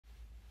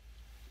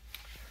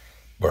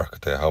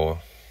Barakateh Hawa,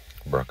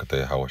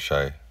 Barakateh Hawa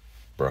Shai,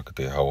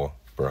 Barakateh Hawa,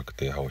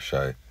 Barakateh Hawa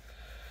Shai,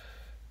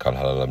 Kal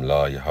Halalam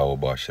La, Yahweh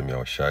Ba'ashem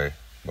Yahweh Shai,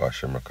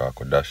 Ba'ashem Rakah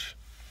Kodash.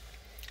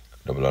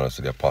 Double honors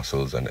to the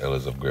apostles and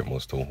elders of Great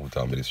Millstone who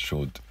taught me this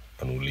truth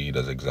and who lead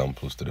as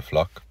examples to the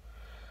flock.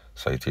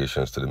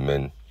 Salutations to the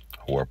men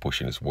who are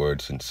pushing this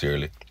word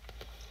sincerely,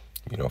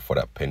 for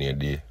that penny a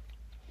day.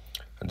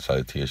 And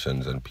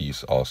salutations and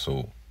peace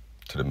also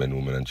to the men,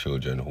 women, and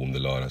children whom the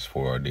Lord has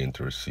foreordained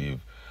to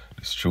receive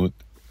this truth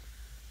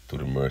through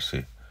the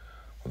mercy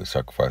of the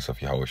sacrifice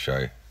of Yahweh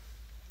Shai.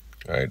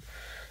 Right?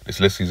 This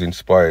lesson is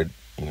inspired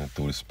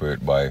through the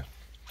Spirit by a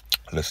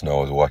lesson I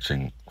was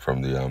watching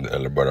from the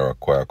elder brother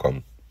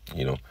Aquacom.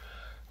 I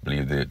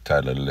believe the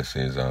title of the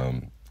lesson is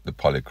The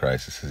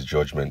Polycrisis, His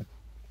Judgment,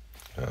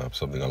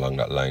 something along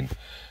that line.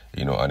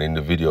 And in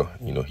the video,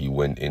 he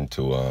went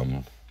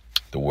into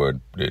the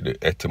word, the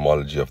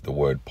etymology of the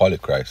word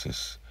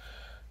polycrisis,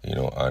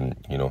 and,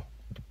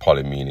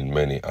 poly meaning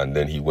many. And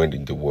then he went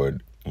into the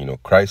word,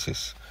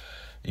 crisis,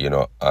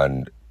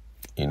 and,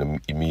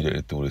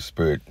 immediately through the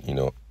Spirit,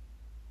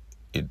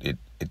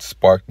 it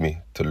sparked me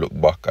to look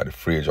back at the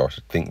phrase, or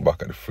to think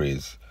back at the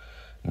phrase,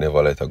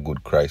 never let a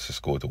good crisis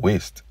go to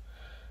waste,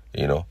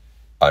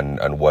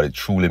 and what it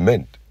truly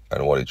meant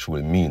and what it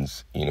truly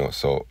means,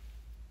 So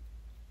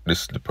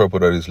the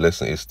purpose of this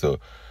lesson is to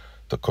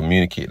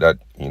communicate that,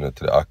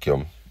 to the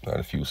Akim and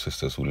a few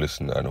sisters who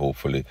listen, and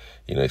hopefully,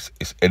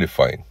 it's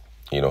edifying,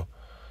 because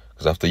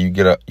after you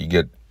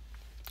get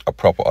a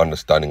proper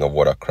understanding of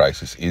what a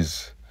crisis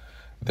is,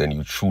 then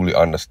you truly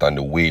understand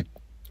the weight,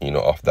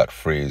 of that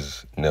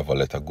phrase, never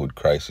let a good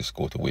crisis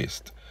go to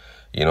waste,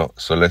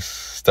 So let's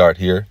start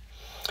here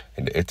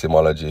in the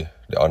etymology,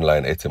 the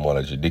online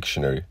etymology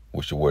dictionary,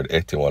 which the word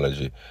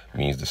etymology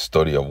means the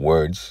study of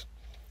words,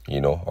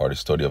 or the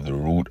study of the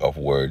root of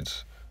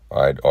words,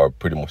 right? Or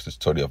pretty much the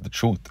study of the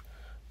truth,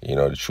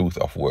 the truth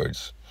of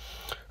words.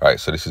 All right,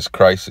 so this is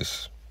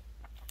crisis.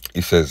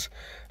 It says,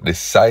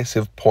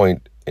 decisive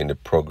point in the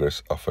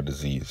progress of a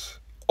disease.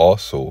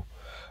 Also,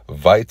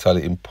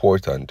 vitally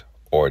important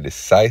or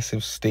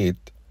decisive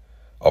state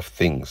of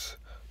things,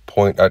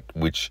 point at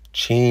which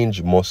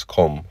change must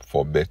come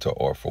for better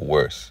or for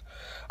worse.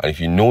 And if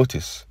you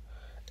notice,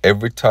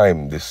 every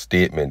time this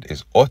statement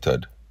is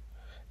uttered,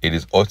 it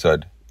is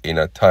uttered in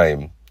a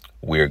time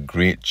where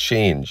great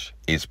change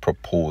is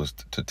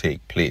proposed to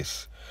take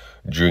place.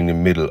 During the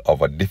middle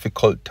of a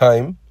difficult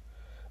time,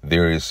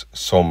 there is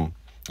some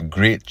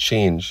great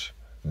change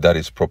that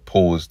is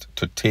proposed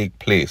to take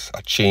place,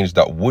 a change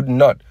that would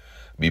not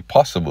be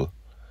possible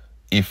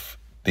if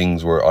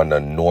things were under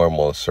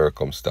normal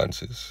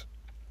circumstances.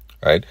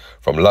 Right?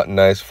 From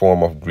Latinized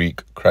form of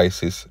Greek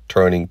crisis,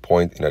 turning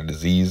point in a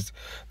disease,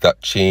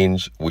 that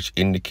change which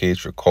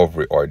indicates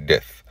recovery or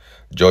death.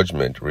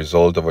 Judgment,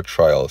 result of a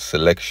trial,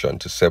 selection,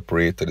 to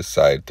separate, to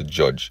decide, to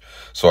judge.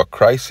 So a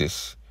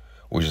crisis,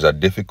 which is a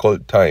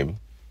difficult time,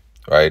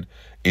 right,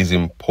 is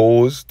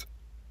imposed,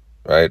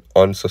 right,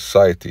 on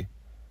society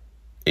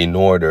in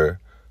order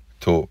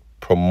to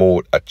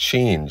promote a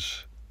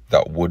change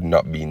that would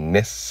not be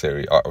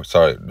necessary,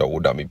 that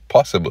would not be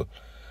possible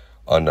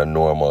under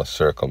normal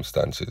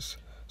circumstances.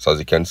 So as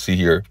you can see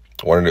here,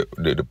 one of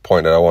the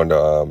point that I want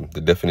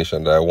the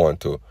definition that I want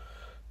to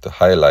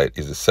highlight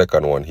is the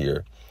second one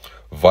here.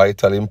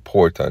 Vital,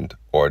 important,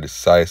 or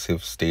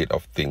decisive state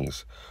of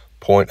things,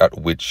 point at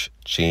which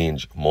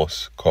change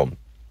must come.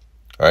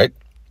 All right?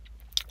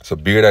 So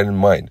bear that in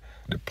mind,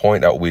 the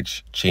point at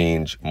which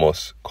change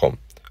must come,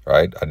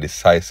 right? A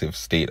decisive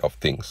state of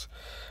things,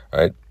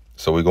 right?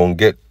 So we're going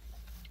to get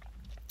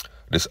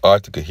this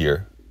article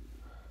here.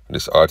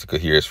 This article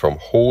here is from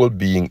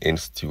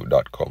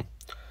wholebeinginstitute.com,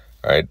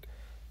 right?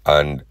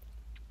 And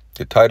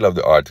the title of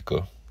the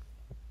article,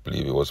 I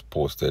believe it was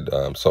posted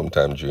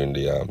sometime during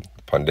the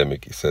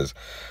pandemic. It says,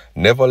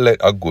 never let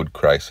a good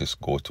crisis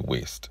go to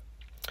waste.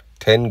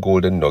 10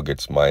 golden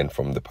nuggets mined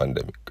from the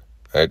pandemic,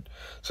 right?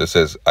 So it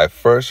says, I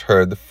first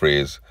heard the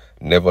phrase,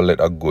 never let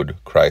a good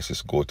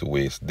crisis go to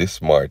waste this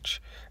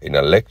March in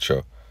a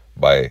lecture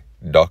by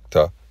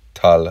Dr.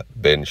 Tal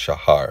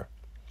Ben-Shahar,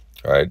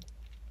 right?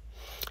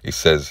 It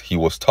says he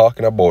was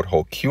talking about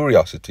how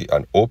curiosity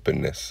and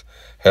openness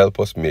help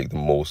us make the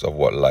most of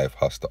what life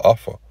has to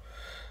offer.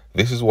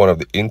 This is one of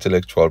the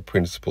intellectual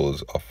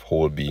principles of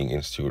Whole Being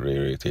Institute,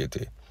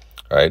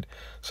 right?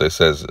 So it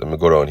says, let me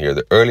go down here.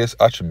 The earliest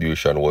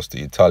attribution was to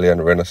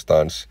Italian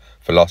Renaissance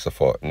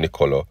philosopher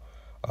Niccolo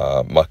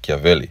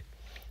Machiavelli,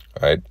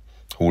 right?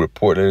 Who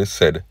reportedly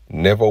said,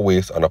 never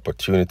waste an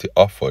opportunity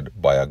offered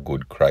by a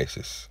good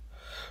crisis.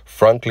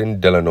 Franklin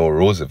Delano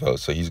Roosevelt,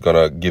 so he's going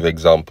to give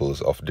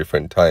examples of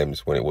different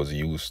times when it was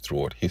used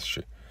throughout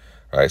history,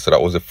 right? So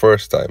that was the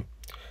first time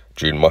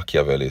during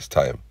Machiavelli's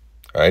time,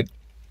 right?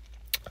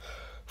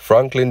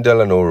 Franklin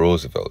Delano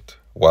Roosevelt,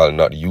 while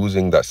not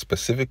using that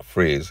specific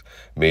phrase,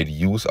 made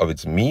use of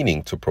its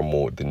meaning to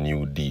promote the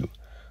New Deal,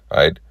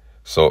 right?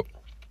 So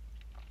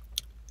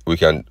we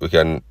can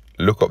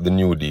look up the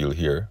New Deal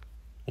here,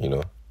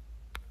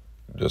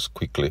 just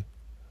quickly.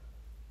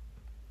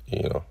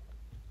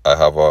 I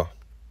have a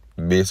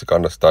basic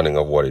understanding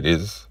of what it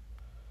is,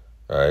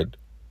 right?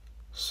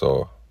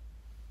 So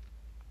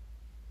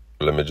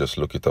let me just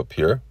look it up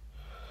here.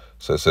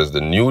 So it says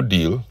the New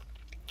Deal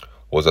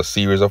was a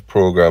series of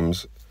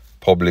programs,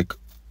 public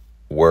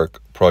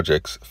work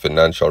projects,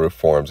 financial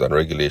reforms, and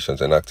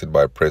regulations enacted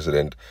by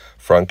President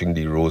Franklin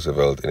D.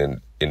 Roosevelt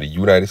in the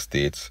United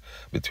States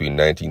between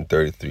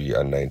 1933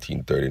 and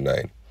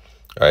 1939,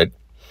 right?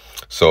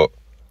 So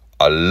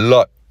a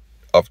lot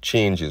of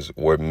changes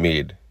were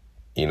made,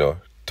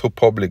 to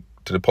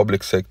the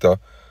public sector,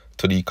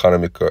 to the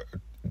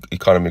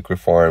economic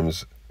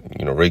reforms,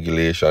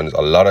 regulations.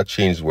 A lot of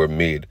changes were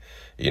made,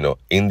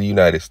 in the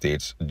United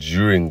States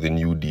during the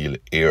New Deal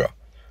era,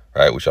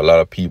 right? Which a lot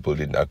of people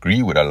didn't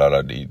agree with a lot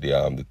of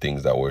the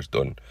things that were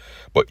done,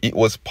 but it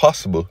was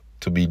possible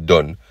to be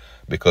done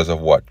because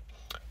of what?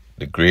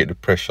 The Great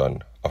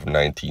Depression of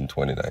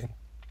 1929,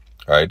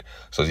 right?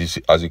 So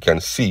as you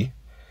can see,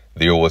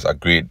 there was a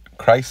great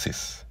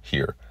crisis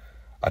here,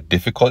 a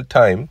difficult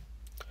time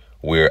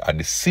where a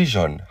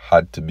decision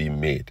had to be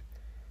made,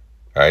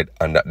 right?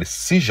 And that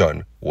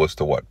decision was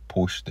to what?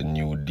 Push the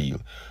New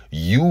Deal.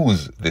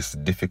 Use this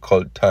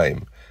difficult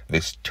time,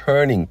 this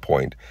turning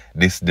point,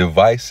 this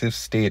divisive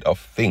state of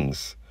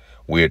things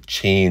where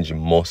change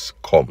must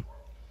come,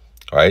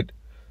 right?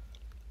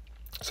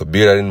 So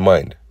bear that in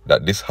mind,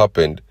 that this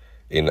happened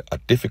in a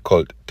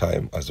difficult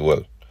time as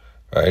well,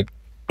 right?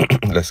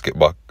 Let's get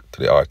back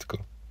to the article.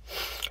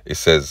 It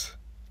says,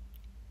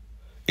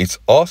 it's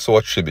also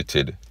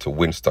attributed to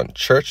Winston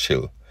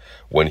Churchill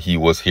when he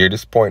was, hear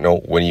this point now,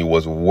 when he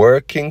was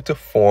working to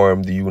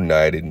form the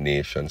United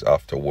Nations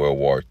after World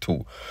War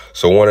II.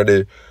 So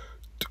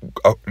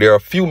there are a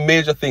few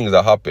major things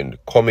that happened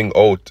coming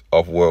out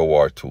of World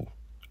War II,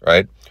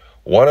 right?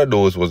 One of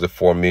those was the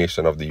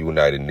formation of the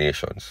United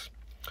Nations.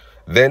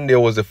 Then there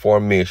was the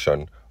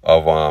formation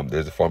of,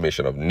 there's the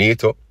formation of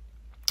NATO.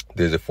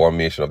 There's the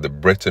formation of the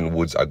Bretton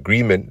Woods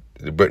Agreement,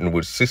 the Bretton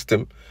Woods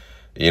system,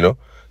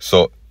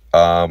 So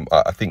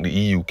I think the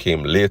EU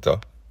came later,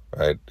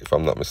 right? If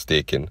I'm not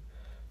mistaken.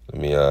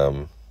 Let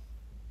me,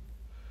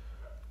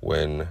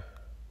 when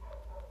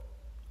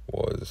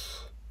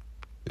was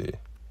the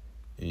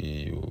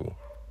EU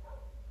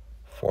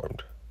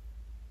formed?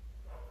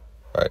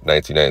 Right,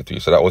 1993.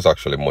 So that was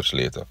actually much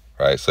later,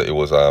 right? So it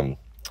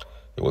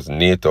was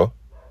NATO,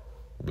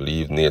 I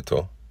believe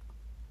NATO.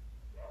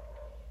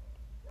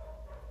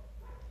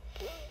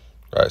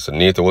 Right, so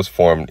NATO was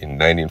formed in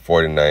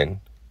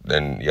 1949.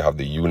 Then you have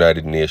the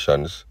United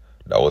Nations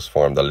that was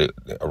formed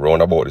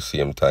around about the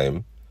same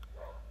time.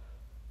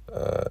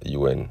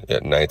 UN,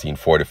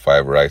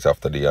 1945, right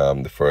after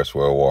the First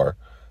World War,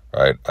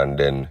 right? And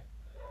then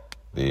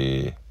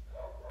the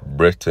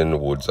Bretton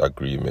Woods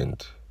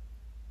Agreement,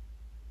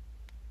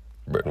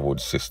 Bretton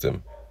Woods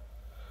system,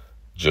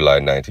 July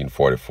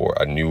 1944.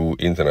 A new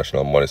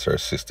international monetary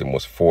system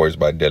was forged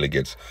by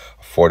delegates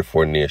of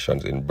 44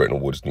 nations in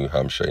Bretton Woods, New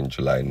Hampshire in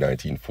July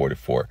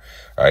 1944,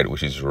 right,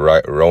 which is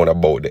right around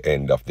about the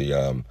end of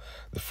the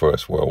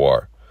First World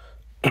War,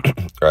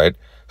 right?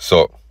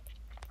 So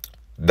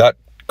that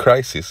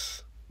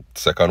crisis,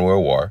 Second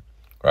World War,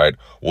 right,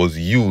 was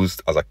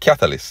used as a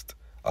catalyst,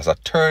 as a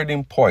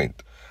turning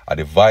point, a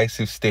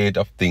divisive state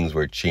of things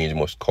where change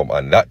must come.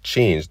 And that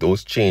change,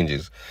 those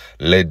changes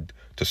led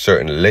to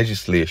certain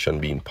legislation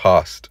being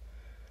passed,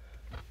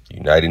 the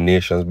United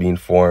Nations being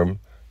formed,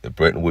 the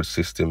Bretton Woods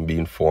system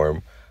being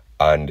formed,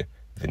 and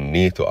the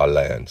NATO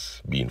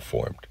alliance being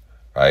formed,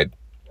 right?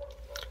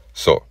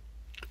 So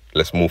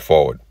let's move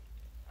forward.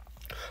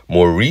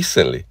 More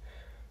recently,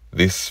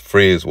 this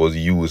phrase was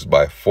used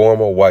by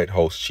former White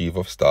House Chief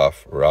of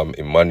Staff Rahm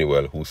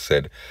Emanuel, who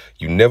said,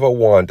 "You never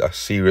want a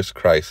serious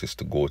crisis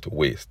to go to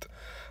waste.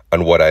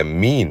 And what I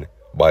mean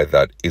by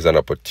that is an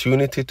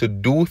opportunity to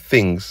do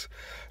things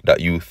that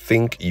you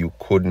think you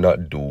could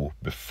not do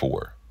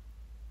before."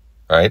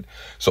 Right?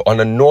 So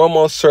under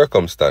normal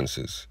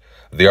circumstances,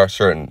 there are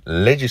certain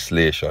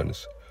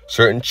legislations,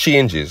 certain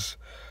changes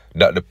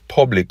that the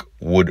public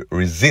would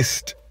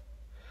resist.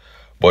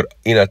 But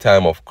in a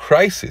time of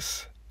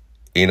crisis,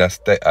 in a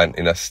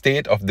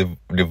state of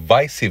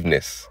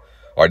divisiveness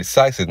or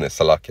decisiveness,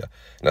 Salakia,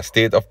 in a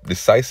state of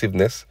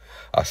decisiveness,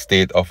 a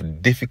state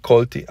of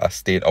difficulty, a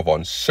state of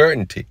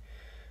uncertainty,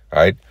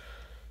 right?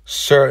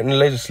 Certain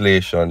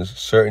legislations,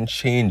 certain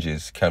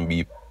changes can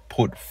be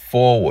put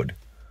forward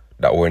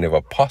that were never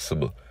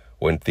possible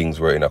when things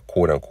were in a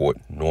quote-unquote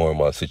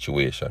normal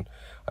situation.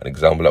 An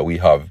example that we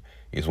have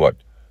is what?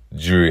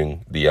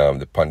 During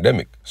the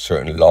pandemic,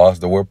 certain laws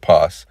that were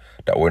passed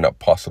that were not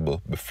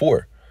possible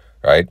before,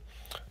 right?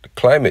 The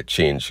climate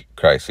change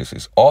crisis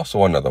is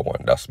also another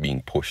one that's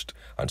being pushed,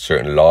 and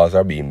certain laws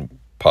are being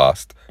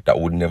passed that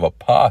would never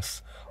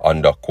pass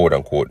under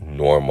quote-unquote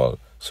normal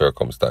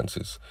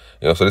circumstances.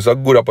 So this is a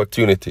good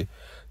opportunity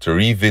to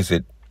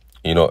revisit,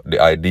 the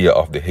idea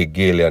of the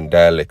Hegelian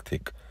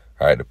dialectic,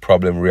 right? The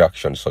problem,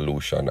 reaction,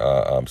 solution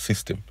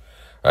system,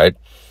 right?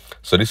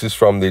 So this is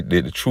from the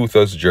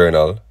Truthers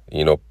Journal,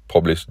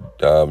 published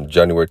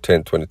January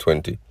 10,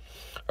 2020,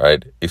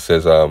 Right? It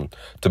says,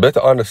 to better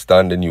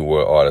understand the New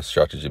World Order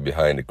strategy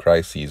behind the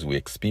crises we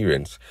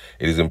experience,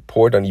 it is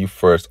important you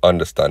first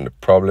understand the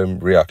problem,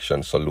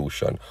 reaction,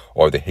 solution,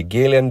 or the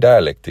Hegelian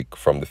dialectic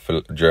from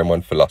the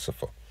German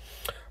philosopher.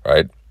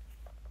 Right?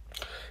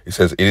 It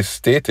says, it is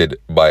stated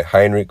by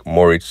Heinrich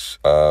Moritz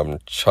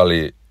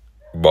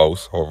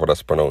Charlie-Baus, however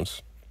that's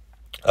pronounced,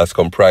 as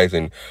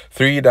comprising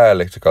 3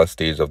 dialectical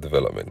stages of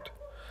development.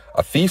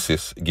 A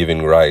thesis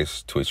giving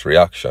rise to its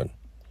reaction,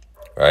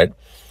 right?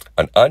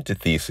 An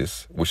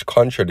antithesis which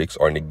contradicts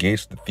or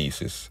negates the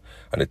thesis,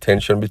 and the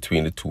tension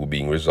between the two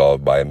being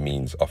resolved by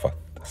means of a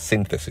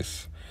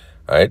synthesis,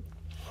 right?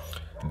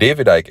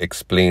 David Icke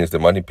explains the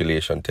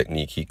manipulation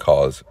technique he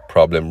calls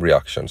problem,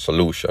 reaction,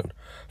 solution.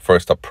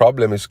 First, a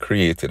problem is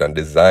created and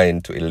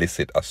designed to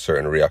elicit a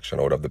certain reaction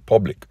out of the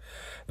public.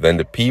 Then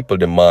the people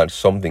demand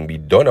something be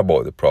done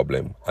about the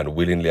problem and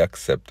willingly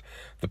accept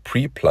the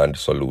pre-planned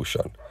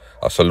solution.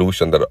 A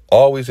solution that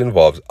always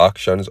involves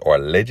actions or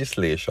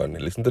legislation,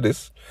 listen to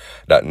this,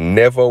 that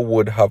never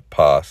would have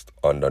passed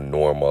under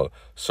normal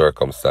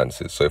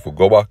circumstances. So if we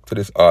go back to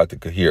this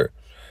article here,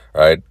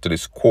 right, to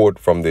this quote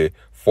from the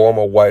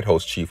former White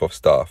House Chief of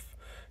Staff,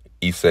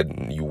 he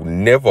said, you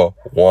never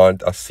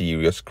want a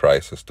serious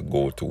crisis to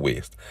go to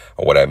waste.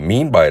 And what I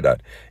mean by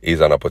that is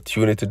an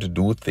opportunity to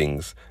do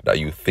things that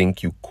you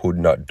think you could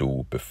not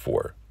do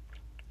before.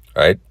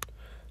 Right?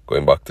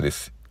 Going back to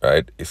this,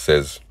 right? It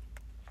says,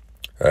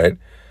 right,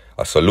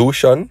 a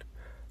solution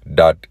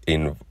that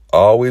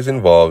always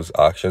involves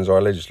actions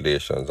or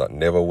legislations that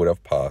never would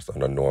have passed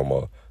under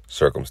normal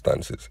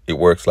circumstances. It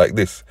works like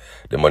this.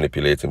 The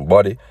manipulating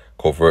body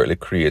covertly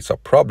creates a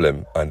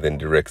problem and then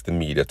directs the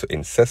media to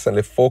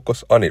incessantly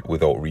focus on it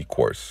without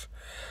recourse.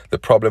 The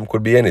problem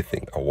could be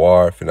anything: a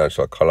war,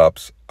 financial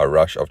collapse, a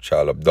rush of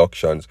child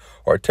abductions,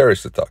 or a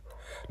terrorist attack.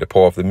 The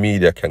power of the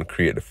media can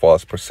create the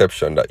false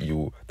perception that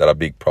a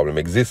big problem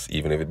exists,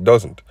 even if it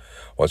doesn't.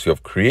 Once you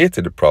have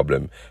created the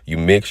problem, you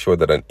make sure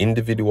that an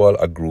individual,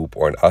 a group,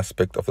 or an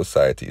aspect of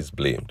society is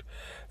blamed.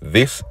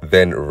 This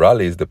then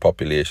rallies the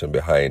population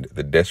behind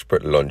the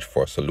desperate lunge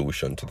for a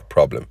solution to the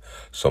problem.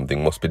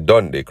 Something must be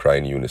done, they cry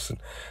in unison.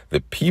 The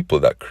people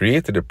that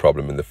created the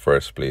problem in the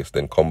first place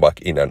then come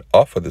back in and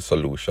offer the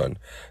solution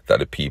that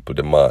the people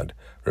demand.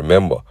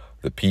 Remember,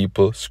 the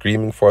people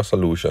screaming for a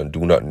solution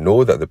do not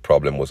know that the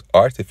problem was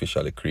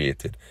artificially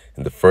created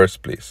in the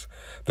first place.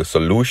 The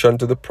solution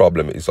to the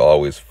problem is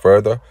always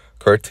further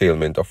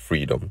curtailment of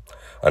freedom,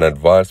 an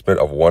advancement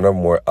of one or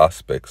more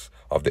aspects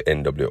of the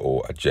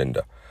NWO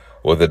agenda,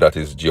 whether that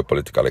is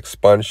geopolitical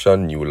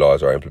expansion, new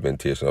laws, or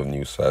implementation of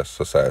new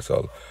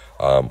societal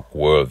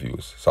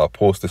worldviews. So I'll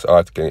post this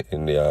article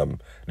in the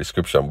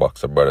description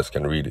box so brothers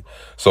can read it.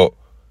 So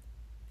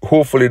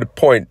hopefully the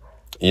point,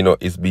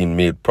 is being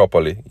made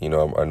properly,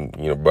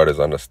 and, brothers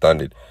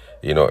understand it.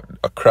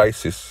 A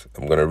crisis,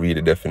 I'm going to read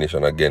the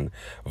definition again: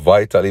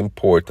 vital,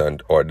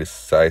 important, or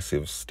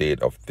decisive state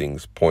of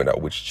things, point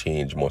at which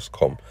change must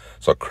come.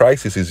 So a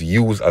crisis is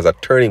used as a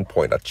turning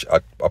point,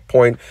 a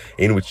point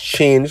in which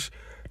change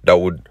that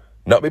would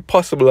not be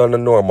possible under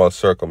normal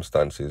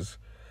circumstances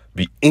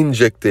be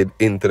injected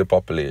into the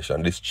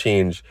population. This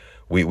change,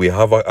 we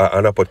have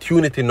an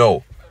opportunity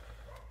now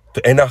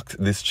to enact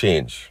this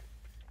change.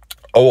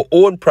 Our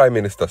own Prime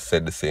Minister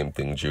said the same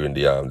thing during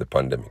the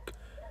pandemic,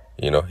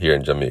 here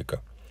in Jamaica.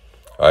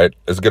 All right,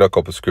 let's get a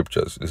couple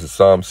scriptures. This is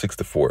Psalm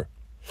 64.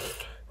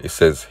 It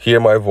says,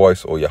 "Hear my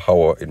voice, O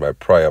Yahweh, in my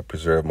prayer,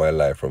 preserve my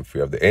life from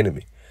fear of the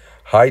enemy.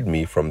 Hide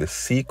me from the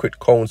secret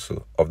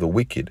counsel of the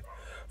wicked,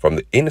 from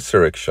the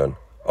insurrection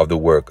of the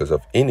workers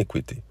of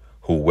iniquity,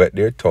 who whet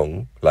their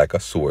tongue like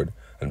a sword,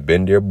 and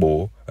bend their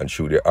bow, and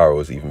shoot their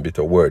arrows, even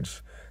bitter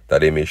words,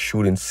 that they may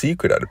shoot in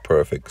secret at the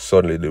perfect.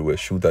 Suddenly they will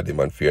shoot at him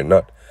and fear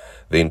not.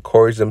 They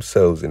encourage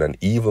themselves in an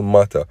evil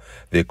matter.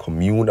 They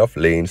commune of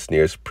laying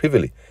snares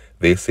privily.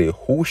 They say,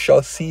 who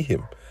shall see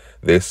him?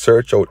 They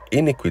search out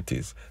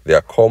iniquities. They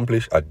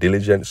accomplish a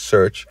diligent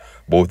search.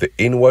 Both the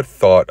inward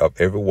thought of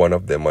every one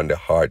of them and the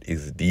heart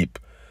is deep.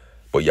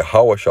 But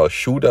Yahweh shall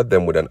shoot at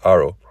them with an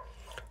arrow.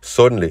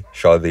 Suddenly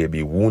shall they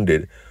be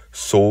wounded.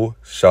 So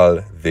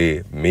shall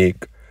they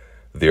make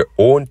their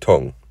own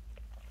tongue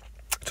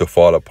to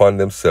fall upon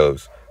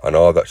themselves, and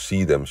all that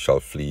see them shall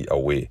flee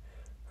away."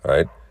 All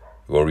right.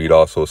 We're going to read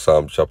also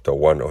Psalm chapter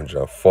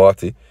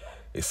 140.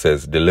 It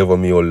says, "Deliver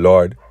me, O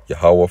Lord,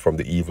 Yahweh, from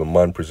the evil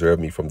man. Preserve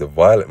me from the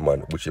violent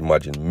man, which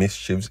imagine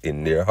mischiefs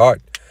in their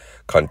heart.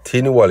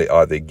 Continually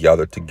are they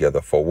gathered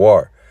together for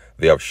war.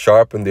 They have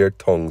sharpened their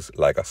tongues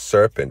like a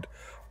serpent.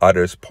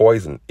 Others'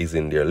 poison is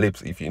in their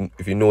lips." If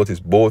you notice,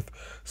 both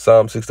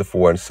Psalm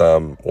 64 and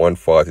Psalm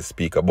 140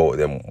 speak about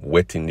them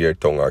wetting their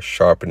tongue or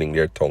sharpening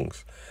their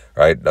tongues.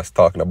 Right? That's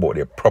talking about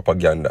their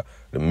propaganda,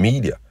 the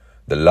media,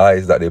 the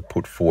lies that they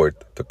put forth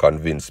to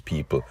convince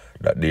people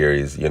that there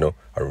is,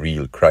 a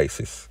real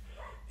crisis.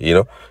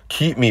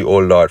 "Keep me, O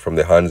Lord, from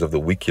the hands of the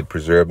wicked.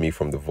 Preserve me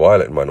from the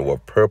violent man who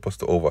have purpose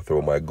to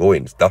overthrow my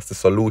goings." That's the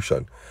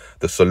solution.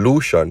 The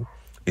solution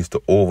is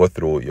to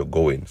overthrow your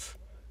goings.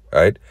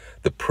 Right?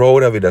 "The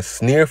proud have it a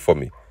snare for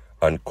me,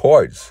 and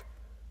cords."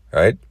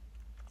 Right?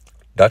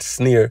 That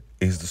snare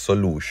is the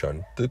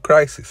solution to the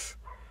crisis,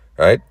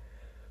 right?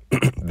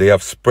 They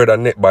have spread a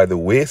net by the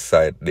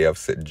wayside. They have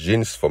set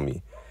gins for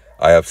me.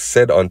 I have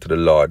said unto the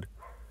Lord,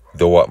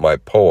 thou art my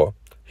power.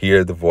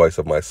 Hear the voice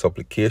of my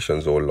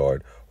supplications, O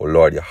Lord. O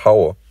Lord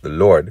Yahweh, the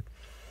Lord,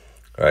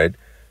 right?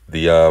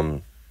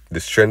 The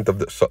strength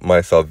of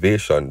my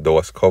salvation, thou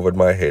hast covered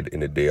my head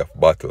in the day of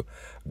battle.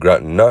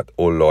 Grant not,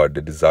 O Lord,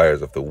 the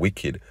desires of the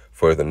wicked,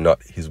 further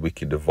not his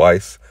wicked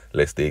device,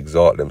 lest they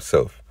exalt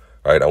themselves.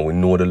 Right? And we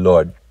know the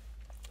Lord,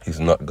 he's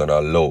not gonna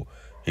allow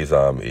his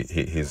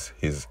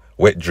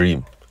wet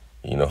dream,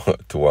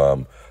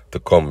 to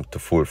come to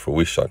full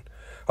fruition.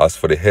 As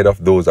for the head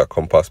of those that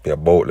compass me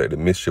about, let the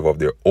mischief of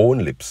their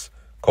own lips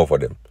cover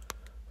them.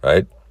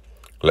 Right?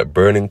 Let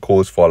burning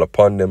coals fall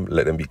upon them.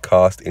 Let them be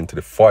cast into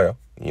the fire.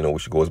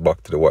 Which goes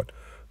back to the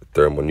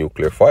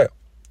thermonuclear fire,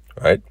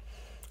 right?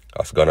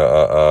 That's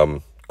gonna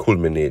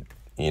culminate,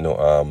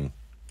 World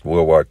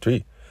War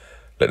III.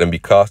 Let them be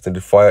cast into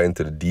fire,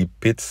 into the deep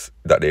pits,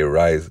 that they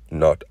rise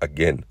not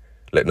again.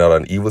 Let not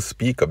an evil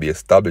speaker be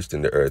established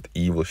in the earth.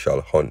 Evil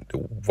shall hunt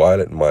the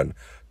violent man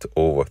to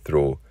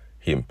overthrow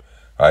him.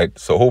 All right.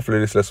 So hopefully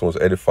this lesson was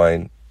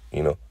edifying.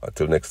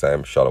 Until next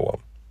time,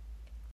 shalom.